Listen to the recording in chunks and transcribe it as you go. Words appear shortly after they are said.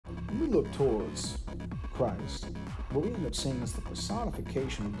look towards Christ, what we end up seeing is the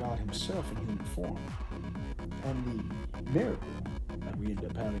personification of God himself in human form. And the miracle that we end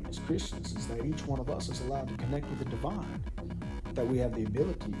up having as Christians is that each one of us is allowed to connect with the divine, that we have the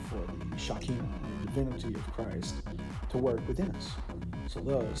ability for the Shekinah, the divinity of Christ, to work within us. So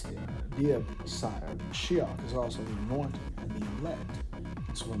thus, the idea of the Messiah, the Mashiach, is also the anointing and the elect.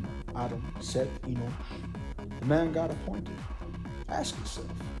 It's from Adam, Seth, Enosh, the man God appointed. Ask yourself,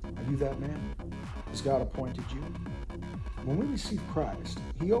 are you that man? Has God appointed you? When we receive Christ,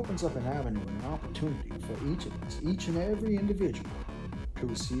 he opens up an avenue and an opportunity for each of us, each and every individual, to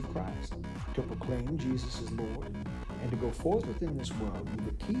receive Christ, to proclaim Jesus as Lord, and to go forth within this world with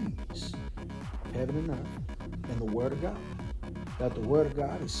the keys of heaven and earth and the Word of God. That the Word of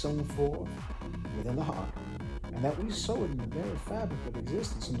God is sown forth within the heart, and that we sow it in the very fabric of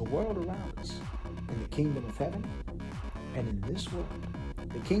existence in the world around us, in the kingdom of heaven and in this world.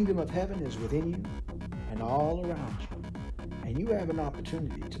 The kingdom of heaven is within you and all around you, and you have an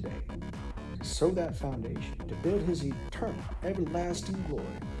opportunity today to sow that foundation, to build his eternal, everlasting glory,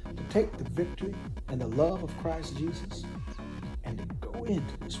 to take the victory and the love of Christ Jesus, and to go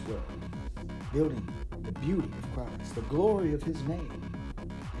into this world, building the beauty of Christ, the glory of his name,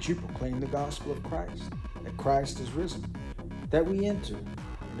 as you proclaim the gospel of Christ, that Christ is risen, that we enter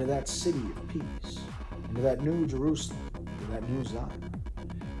into that city of peace, into that new Jerusalem, into that new Zion,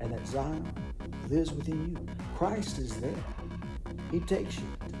 and that Zion lives within you. Christ is there. He takes you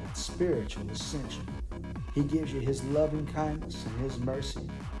to that spiritual ascension. He gives you his loving kindness and his mercy,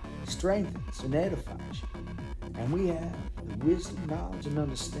 strengthens and edifies you. And we have the wisdom, knowledge, and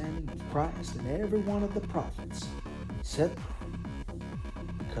understanding of Christ and every one of the prophets set there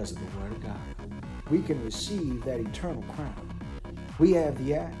because of the Word of God. We can receive that eternal crown. We have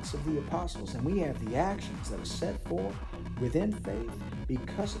the acts of the apostles, and we have the actions that are set forth within faith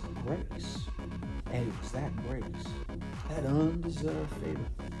because of grace. And it is that grace, that undeserved favor,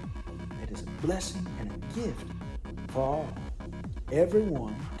 that is a blessing and a gift for all.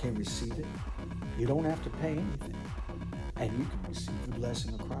 Everyone can receive it. You don't have to pay anything. And you can receive the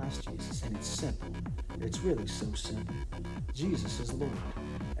blessing of Christ Jesus. And it's simple. It's really so simple. Jesus is Lord.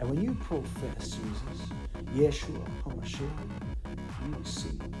 And when you profess Jesus, Yeshua HaMashiach, you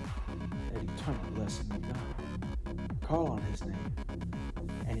receive that eternal blessing of God. Call on his name.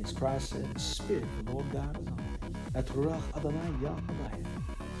 And as Christ said, the Spirit of the Lord God is on me. At Ruach Adonai Yahweh.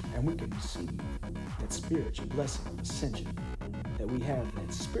 And we can receive that spiritual blessing of ascension, that we have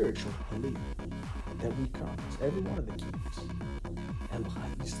that spiritual belief, that we come as every one of the kings. El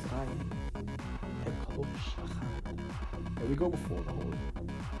Israel, El Kadosh Achad. That we go before the Holy One,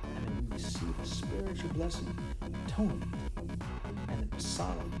 and then we receive a spiritual blessing, atonement, and the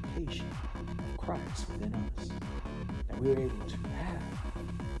personification of Christ within us. That we're able to have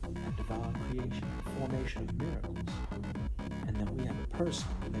that divine creation, the formation of miracles, and then we have a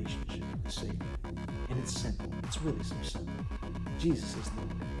personal relationship with the Savior. And it's simple. It's really so simple. Jesus is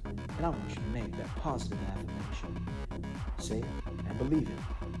Lord. And I want you to make that positive affirmation. Say it and believe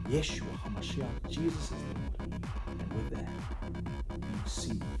it. Yeshua HaMashiach, Jesus is Lord. And with that, you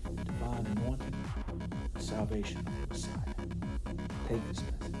receive the divine anointing, the salvation of the Messiah. Take this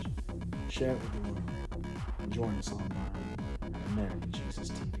message, share it with the world, and join us online at American Jesus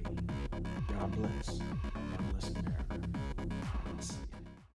TV. God bless. God bless America. I'll see you.